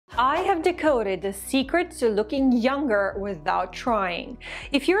I have decoded the secret to looking younger without trying.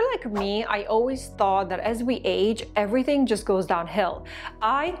 If you're like me, I always thought that as we age, everything just goes downhill.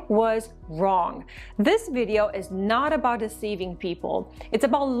 I was wrong. This video is not about deceiving people. It's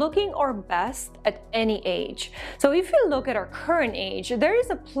about looking our best at any age. So if you look at our current age, there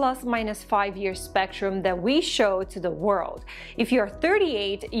is a plus minus 5-year spectrum that we show to the world. If you're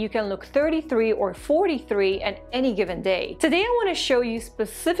 38, you can look 33 or 43 at any given day. Today, I want to show you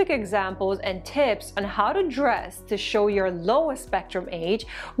specific examples and tips on how to dress to show your lowest spectrum age,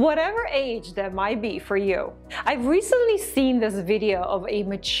 whatever age that might be for you. I've recently seen this video of a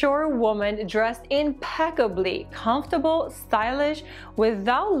mature woman dressed impeccably, comfortable, stylish,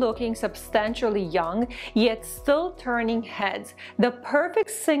 without looking substantially young, yet still turning heads. The perfect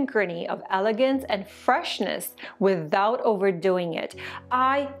synchrony of elegance and freshness without overdoing it.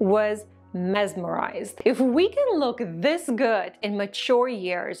 I was mesmerized. If we can look this good in mature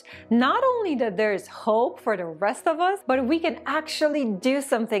years, not only that there is hope for the rest of us, but we can actually do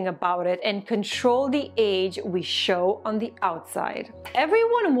something about it and control the age we show on the outside.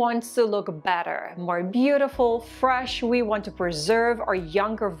 Everyone wants to look better, more beautiful, fresh. We want to preserve our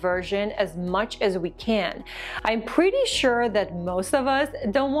younger version as much as we can. I'm pretty sure that most of us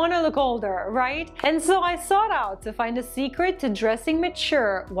don't want to look older, right? And so I sought out to find a secret to dressing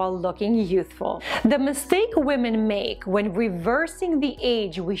mature while looking youthful. The mistake women make when reversing the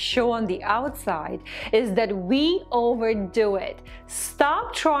age we show on the outside is that we overdo it.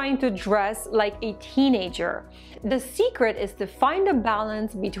 Stop trying to dress like a teenager. The secret is to find a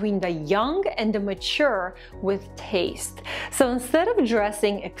balance between the young and the mature with taste. So instead of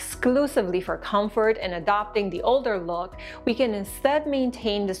dressing exclusively for comfort and adopting the older look, we can instead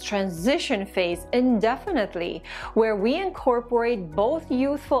maintain this transition phase indefinitely, where we incorporate both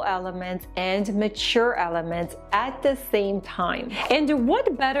youthful elements and mature elements at the same time. And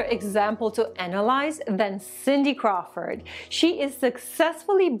what better example to analyze than Cindy Crawford? She is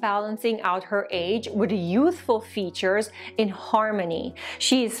successfully balancing out her age with youthful features in harmony.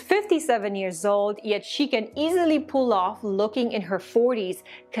 She is 57 years old, yet she can easily pull off looking in her 40s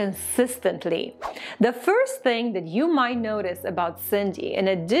consistently. The first thing that you might notice about Cindy, in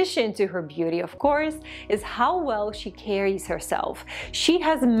addition to her beauty of course, is how well she carries herself. She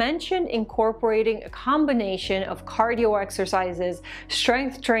has mentioned incorporating a combination of cardio exercises,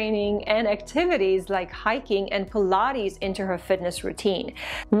 strength training, and activities like hiking and Pilates into her fitness routine.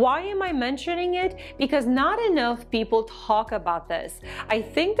 Why am I mentioning it? Because not enough people talk about this. I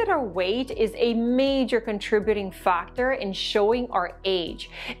think that our weight is a major contributing factor in showing our age.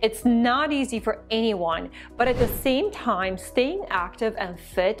 It's not easy for anyone, but at the same time, staying active and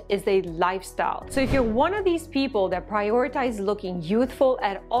fit is a lifestyle. So if you're one of these people that prioritize looking youthful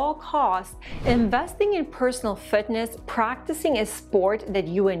at all costs, investing in personal fitness, practicing a sport that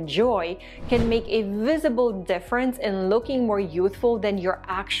you enjoy can make a visible difference in looking more youthful than your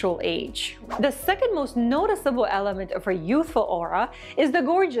actual age. The second most noticeable element of her youthful aura is the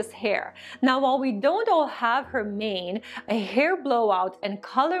gorgeous hair. Now, while we don't all have her mane, a hair blowout and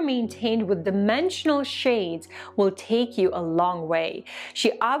color maintained with dimensional shades will take you a long way.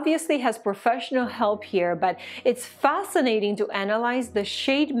 She obviously has professional help here, but it's fascinating to analyze the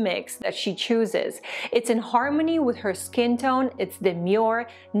shade mix that she chooses. It's in harmony with her skin tone, it's demure,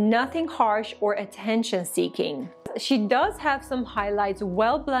 nothing harsh or attention-seeking. She does have some highlights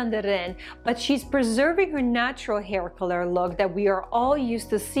well blended in, but she's preserving her natural hair color look that we are all used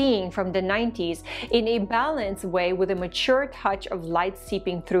to seeing from the 90s in a balanced way with a mature touch of light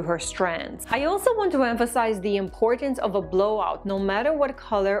seeping through her strands. I also want to emphasize the importance of a blowout no matter what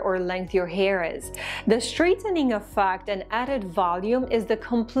color or length your hair is. The straightening effect and added volume is the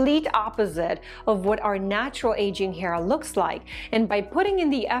complete opposite of what our natural aging hair looks like, and by putting in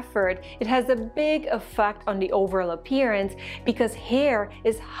the effort, it has a big effect on the overall appearance because hair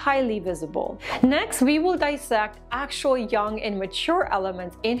is highly visible. Next, we will dissect actual young and mature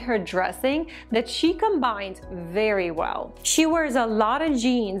elements in her dressing that she combines very well. She wears a lot of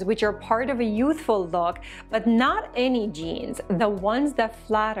jeans, which are part of a youthful look, but not any jeans, the ones that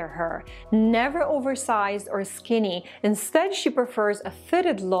flatter her. Never oversized or skinny. Instead, she prefers a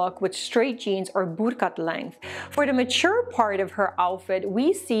fitted look with straight jeans or bootcut length. For the mature part of her outfit,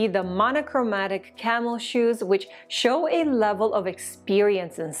 we see the monochromatic camel shoes, which show a level of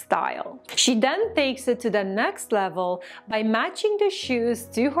experience and style. She then takes it to the next level by matching the shoes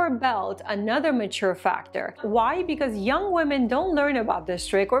to her belt, another mature factor. Why? Because young women don't learn about this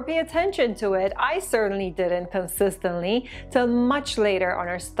trick or pay attention to it. I certainly didn't consistently till much later on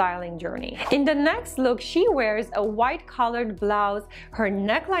her styling journey. In the next look, she wears a white collared blouse, her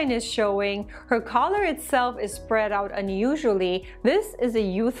neckline is showing, her collar itself is spread out unusually. This is a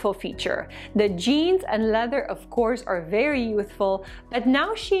youthful feature. The jeans and leather, of course, are very youthful, but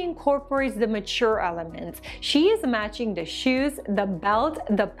now she incorporates the mature elements. She is matching the shoes, the belt,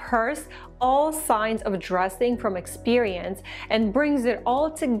 the purse, all signs of dressing from experience, and brings it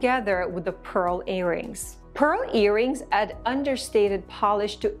all together with the pearl earrings. Pearl earrings add understated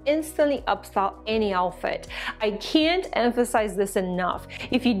polish to instantly upstyle any outfit. I can't emphasize this enough.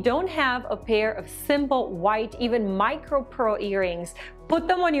 If you don't have a pair of simple white, even micro pearl earrings, put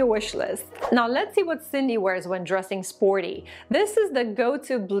them on your wish list. Now let's see what Cindy wears when dressing sporty. This is the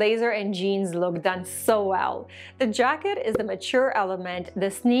go-to blazer and jeans look done so well. The jacket is the mature element, the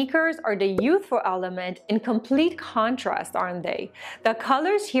sneakers are the youthful element, in complete contrast, aren't they? The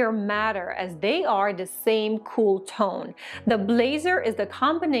colors here matter as they are the same cool tone. The blazer is the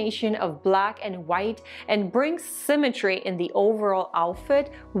combination of black and white and brings symmetry in the overall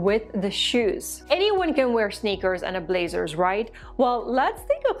outfit with the shoes. Anyone can wear sneakers and a blazers, right? Well, let's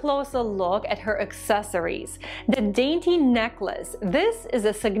take a closer look at her accessories. The dainty necklace. This is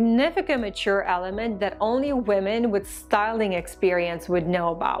a significant mature element that only women with styling experience would know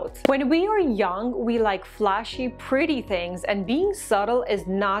about. When we are young, we like flashy, pretty things, and being subtle is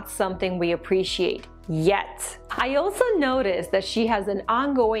not something we appreciate yet. I also noticed that she has an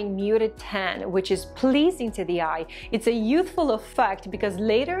ongoing muted tan, which is pleasing to the eye. It's a youthful effect because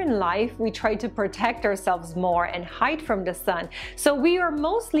later in life we try to protect ourselves more and hide from the sun, so we are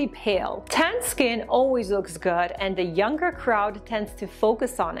mostly pale. Tan skin always looks good and the younger crowd tends to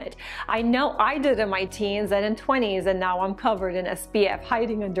focus on it. I know I did in my teens and in 20s, and now I'm covered in SPF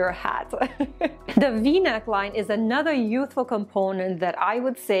hiding under a hat. The V neckline is another youthful component that I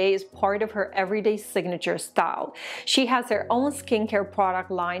would say is part of her everyday signature style. She has her own skincare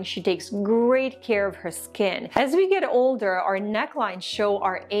product line. She takes great care of her skin. As we get older, our necklines show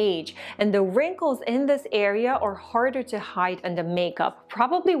our age, and the wrinkles in this area are harder to hide under makeup,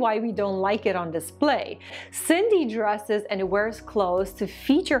 probably why we don't like it on display. Cindy dresses and wears clothes to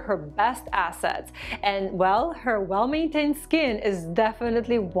feature her best assets, and well, her well-maintained skin is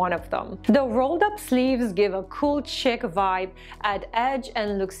definitely one of them. The rolled up sleeves give a cool chic vibe, add edge,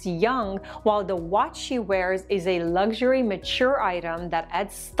 and looks young, while the watch she wears is a luxury mature item that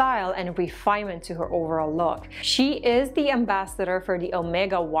adds style and refinement to her overall look. She is the ambassador for the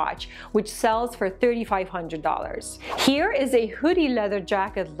Omega watch, which sells for $3,500. Here is a hoodie leather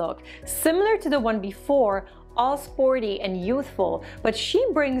jacket look, similar to the one before, all sporty and youthful, but she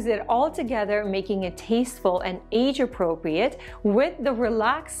brings it all together, making it tasteful and age appropriate with the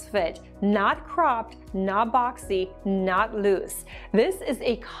relaxed fit, not cropped, not boxy, not loose. This is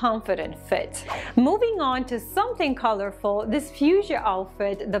a confident fit. Moving on to something colorful, this fuchsia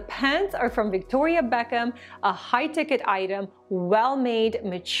outfit. The pants are from Victoria Beckham, a high-ticket item, well-made,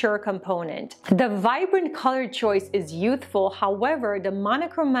 mature component. The vibrant color choice is youthful, however, the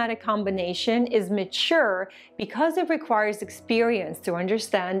monochromatic combination is mature because it requires experience to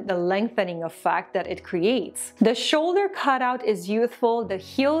understand the lengthening effect that it creates. The shoulder cutout is youthful, the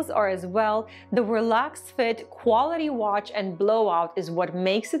heels are as well. The relaxed fit, quality watch, and blowout is what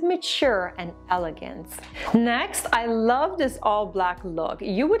makes it mature and elegant. Next, I love this all black look.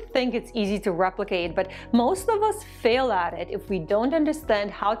 You would think it's easy to replicate, but most of us fail at it if we don't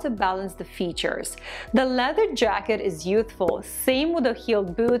understand how to balance the features. The leather jacket is youthful, same with the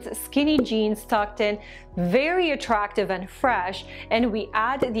heeled boots, skinny jeans tucked in, very attractive and fresh, and we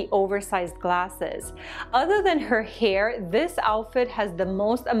add the oversized glasses. Other than her hair, this outfit has the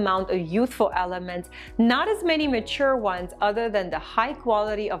most amount of youthful elements, not as many mature ones other than the high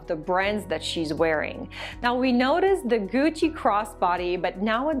quality of the brands that she's wearing. Now we noticed the Gucci crossbody, but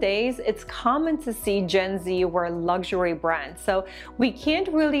nowadays it's common to see Gen Z wear luxury brands, so we can't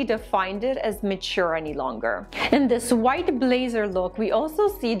really define it as mature any longer. In this white blazer look, we also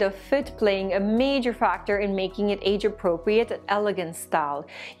see the fit playing a major factor in making it age-appropriate and elegant style.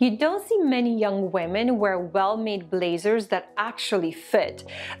 You don't see many young women wear well-made blazers that actually fit.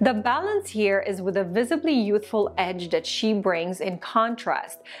 The balance here is with the the visibly youthful edge that she brings in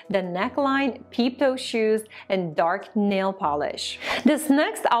contrast, the neckline, peep-toe shoes, and dark nail polish. This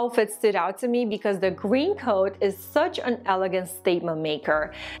next outfit stood out to me because the green coat is such an elegant statement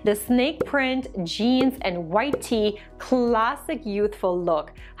maker. The snake print, jeans, and white tee, classic youthful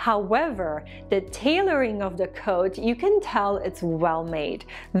look. However, the tailoring of the coat, you can tell it's well made.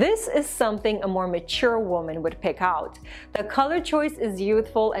 This is something a more mature woman would pick out. The color choice is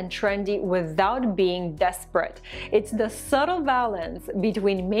youthful and trendy without being desperate. It's the subtle balance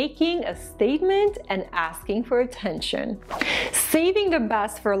between making a statement and asking for attention. Saving the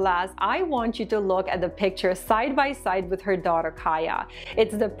best for last, I want you to look at the picture side by side with her daughter Kaya.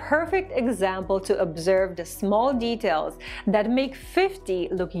 It's the perfect example to observe the small details that make 50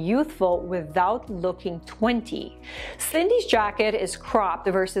 look youthful without looking 20. Cindy's jacket is cropped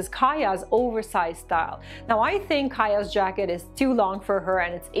versus Kaya's oversized style. Now I think Kaya's jacket is too long for her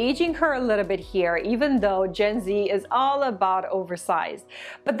and it's aging her a little bit here, even though Gen Z is all about oversized.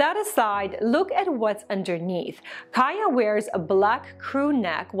 But that aside, look at what's underneath. Kaya wears a black crew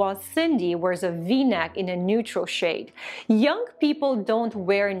neck while Cindy wears a V-neck in a neutral shade. Young people don't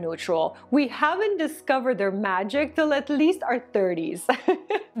wear neutral. We haven't discovered their magic till at least our 30s.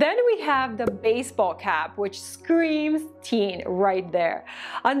 Then we have the baseball cap, which screams teen right there.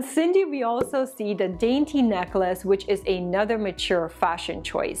 On Cindy, we also see the dainty necklace, which is another mature fashion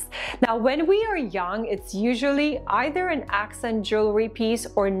choice. Now, when we are young, it's usually either an accent jewelry piece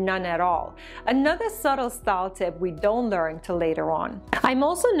or none at all. Another subtle style tip we don't learn till later on. I'm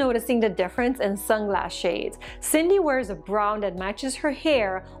also noticing the difference in sunglass shades. Cindy wears a brown that matches her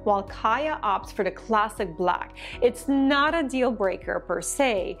hair, while Kaya opts for the classic black. It's not a deal breaker per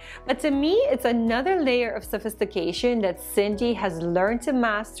se, but to me, it's another layer of sophistication that Cindy has learned to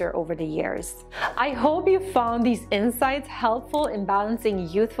master over the years. I hope you found these insights helpful in balancing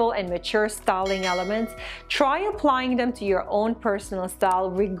youthful and mature styling elements. Try applying them to your own personal style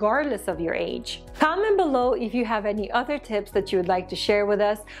regardless of your age. Comment below if you have any other tips that you would like to share with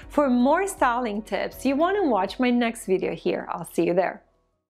us. For more styling tips, you want to watch my next video here. I'll see you there.